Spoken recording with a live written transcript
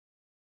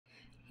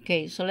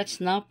Okay, so let's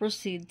now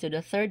proceed to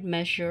the third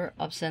measure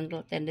of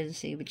central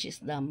tendency, which is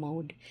the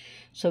mode.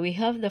 So we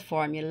have the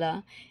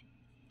formula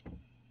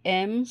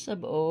M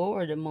sub O,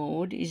 or the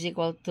mode, is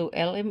equal to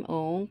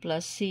LMO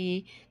plus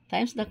C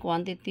times the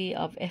quantity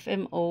of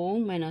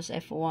FMO minus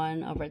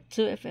F1 over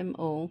 2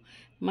 FMO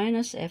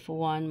minus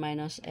F1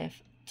 minus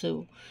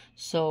F2.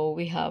 So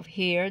we have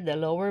here the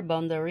lower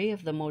boundary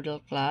of the modal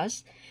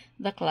class,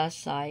 the class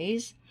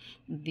size,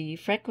 the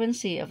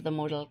frequency of the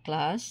modal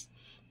class,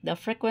 the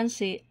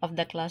frequency of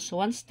the class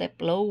one step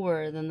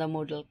lower than the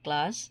modal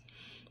class.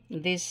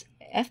 This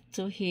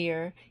F2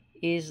 here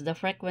is the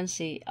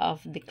frequency of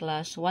the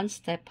class one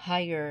step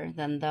higher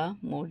than the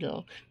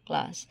modal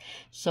class.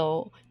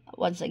 So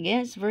once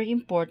again, it's very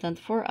important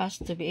for us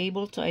to be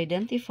able to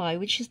identify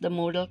which is the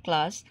modal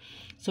class,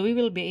 so we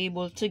will be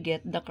able to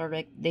get the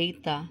correct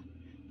data.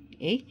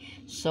 Okay,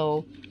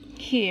 so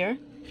here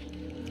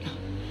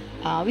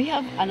we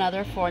have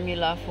another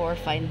formula for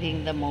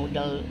finding the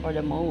modal or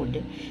the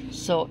mode.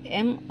 So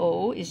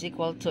MO is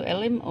equal to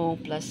LMO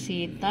plus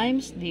C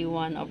times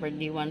D1 over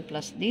D1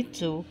 plus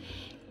D2,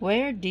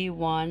 where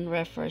D1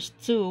 refers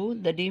to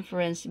the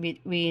difference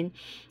between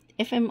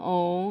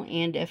FMO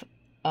and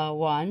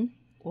F1,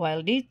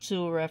 while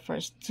D2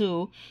 refers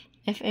to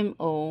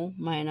FMO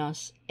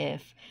minus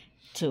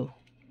F2.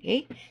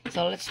 Okay,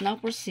 so let's now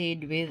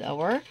proceed with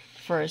our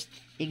first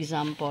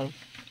example.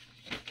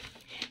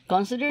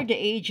 Consider the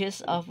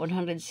ages of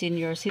 100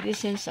 senior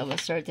citizens of a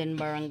certain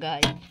barangay.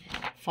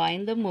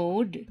 Find the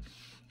mode,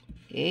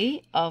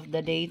 okay, of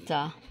the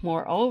data.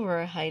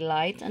 Moreover,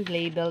 highlight and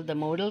label the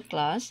modal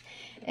class,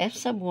 F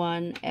sub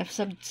 1, F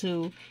sub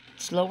 2,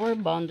 its lower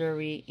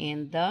boundary,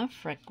 and the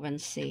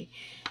frequency.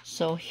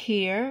 So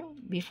here,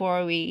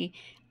 before we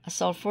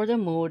solve for the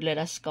mode, let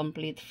us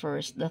complete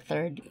first the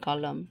third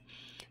column.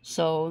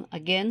 So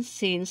again,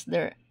 since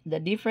the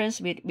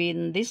difference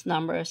between this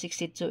number of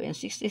 62 and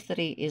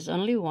 63 is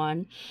only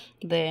 1,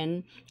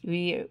 then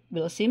we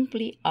will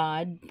simply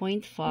add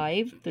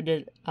 0.5 to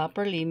the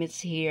upper limits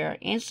here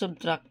and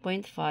subtract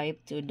 0.5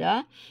 to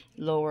the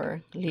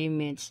lower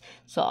limits.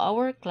 So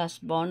our class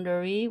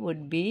boundary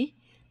would be,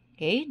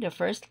 okay, the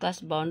first class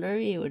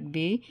boundary would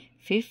be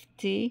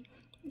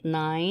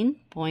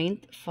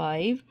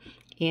 59.5,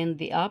 and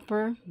the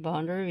upper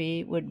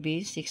boundary would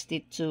be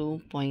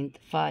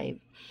 62.5.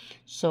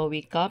 So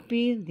we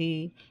copy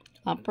the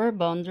upper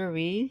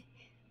boundary.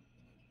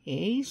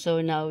 Okay, so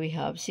now we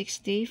have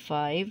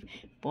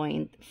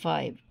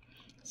 65.5.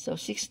 So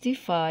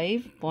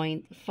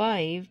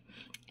 65.5,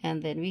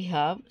 and then we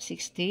have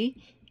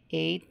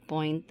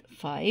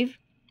 68.5.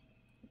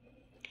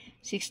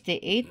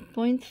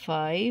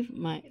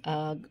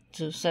 68.5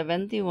 to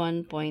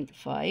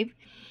 71.5.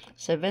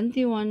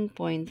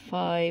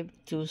 71.5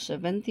 to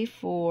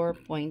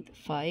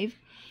 74.5.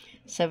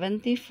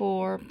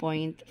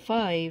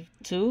 74.5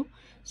 to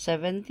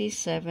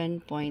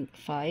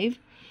 77.5,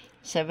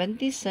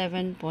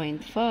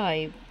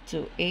 77.5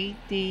 to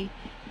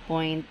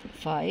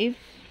 80.5,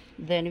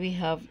 then we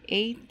have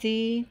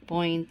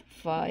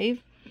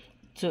 80.5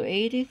 to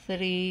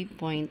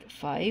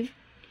 83.5,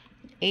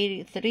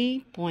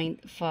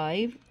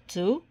 83.5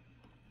 to,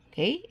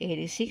 okay,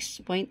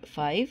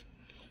 86.5,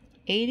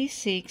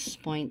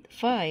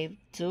 86.5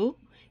 to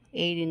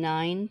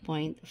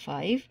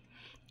 89.5,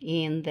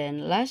 and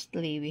then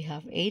lastly, we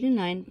have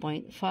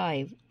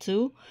 89.5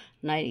 to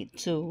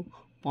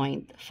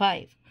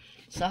 92.5.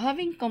 So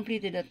having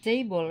completed the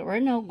table,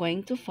 we're now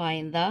going to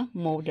find the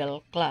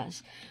modal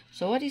class.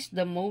 So what is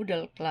the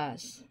modal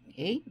class?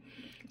 Okay,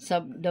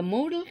 so the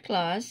modal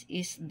class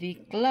is the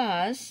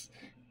class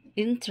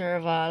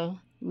interval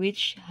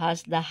which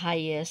has the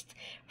highest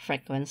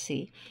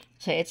frequency.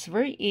 So it's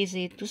very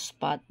easy to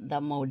spot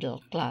the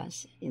modal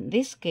class. In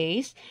this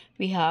case,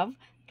 we have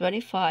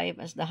 25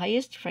 as the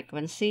highest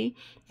frequency.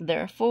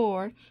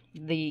 Therefore,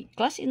 the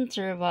class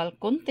interval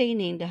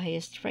containing the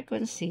highest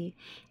frequency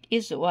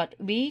is what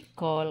we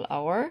call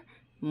our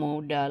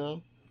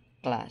modal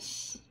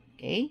class.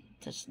 Okay,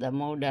 that's the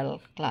modal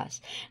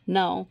class.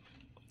 Now,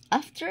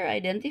 after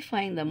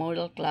identifying the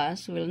modal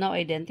class, we'll now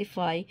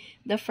identify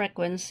the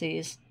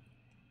frequencies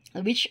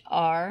which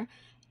are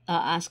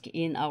asked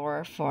in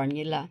our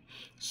formula.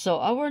 So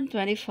our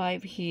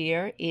 25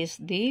 here is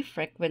the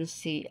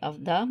frequency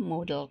of the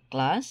modal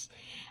class,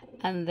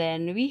 and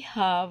then we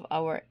have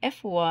our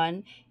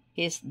F1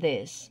 is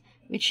this,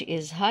 which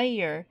is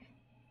higher,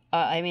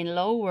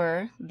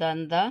 lower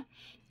than the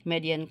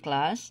median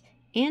class,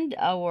 and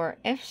our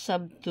F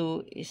sub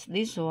 2 is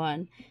this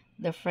one,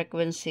 the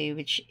frequency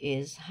which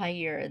is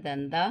higher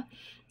than the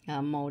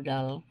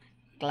modal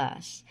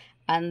class,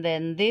 and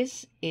then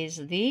this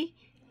is the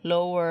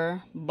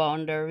lower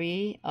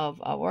boundary of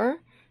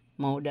our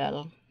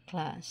modal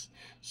class.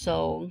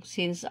 So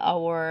since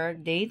our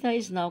data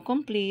is now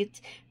complete,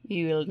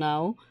 we will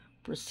now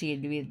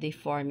proceed with the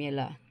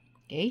formula.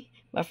 Okay,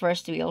 but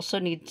first we also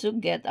need to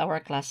get our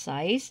class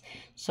size.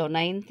 So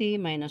 90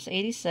 minus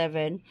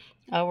 87,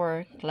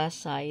 our class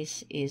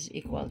size is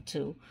equal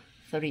to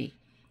 3.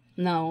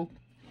 Now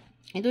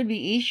it would be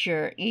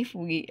easier if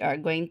we are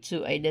going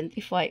to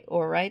identify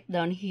or write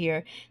down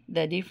here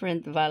the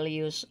different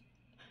values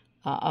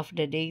of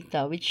the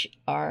data which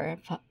are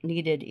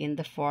needed in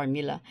the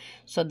formula.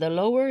 So the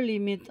lower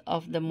limit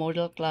of the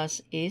modal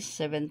class is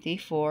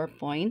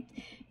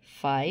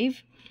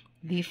 74.5.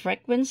 The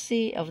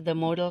frequency of the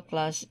modal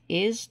class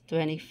is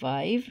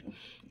 25.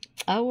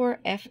 Our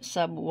f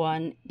sub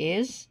 1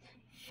 is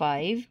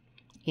 5.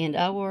 And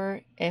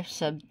our f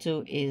sub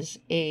 2 is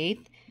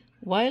 8.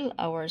 While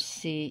our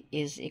c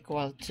is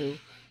equal to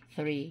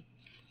 3.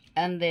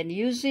 And then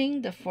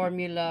using the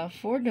formula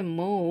for the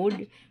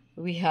mode,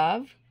 we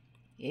have,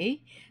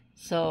 okay,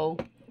 so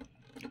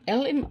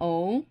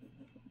LMO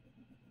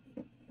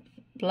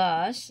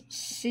plus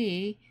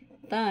C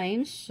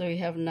times, so we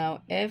have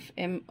now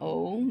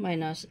FMO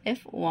minus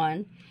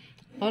F1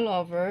 all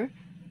over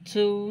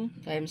 2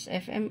 times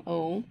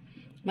FMO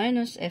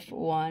minus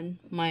F1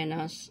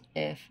 minus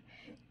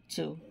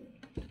F2.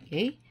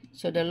 Okay,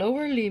 so the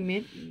lower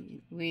limit,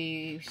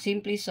 we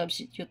simply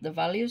substitute the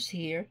values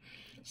here,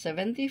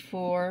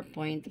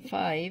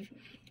 74.5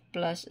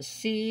 plus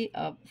C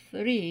of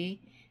 3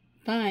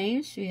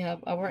 times, we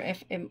have our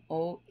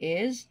FMO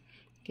is,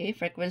 okay,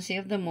 frequency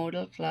of the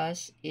modal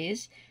class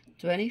is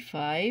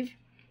 25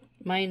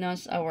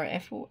 minus our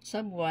F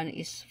sub 1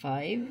 is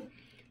 5.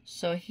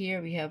 So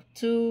here we have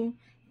 2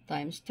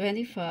 times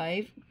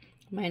 25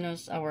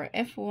 minus our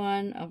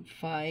F1 of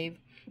 5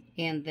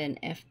 and then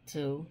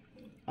F2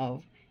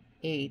 of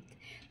 8.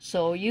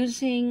 So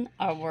using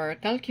our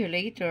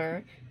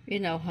calculator, we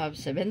now have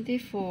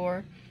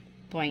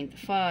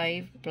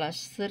 74.5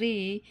 plus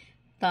 3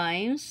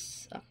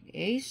 times,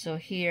 okay, so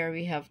here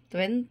we have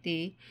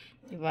 20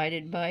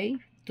 divided by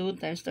 2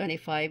 times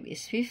 25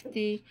 is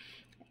 50.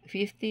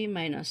 50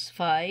 minus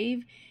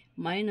 5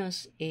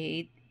 minus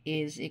 8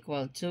 is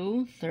equal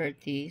to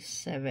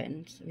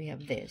 37. So we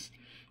have this.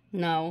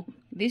 Now,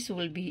 this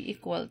will be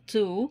equal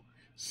to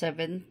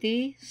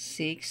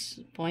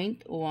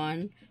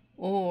 76.1,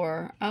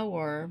 or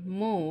our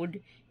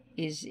mode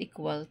is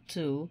equal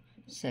to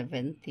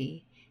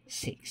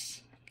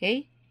 76.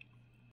 Okay?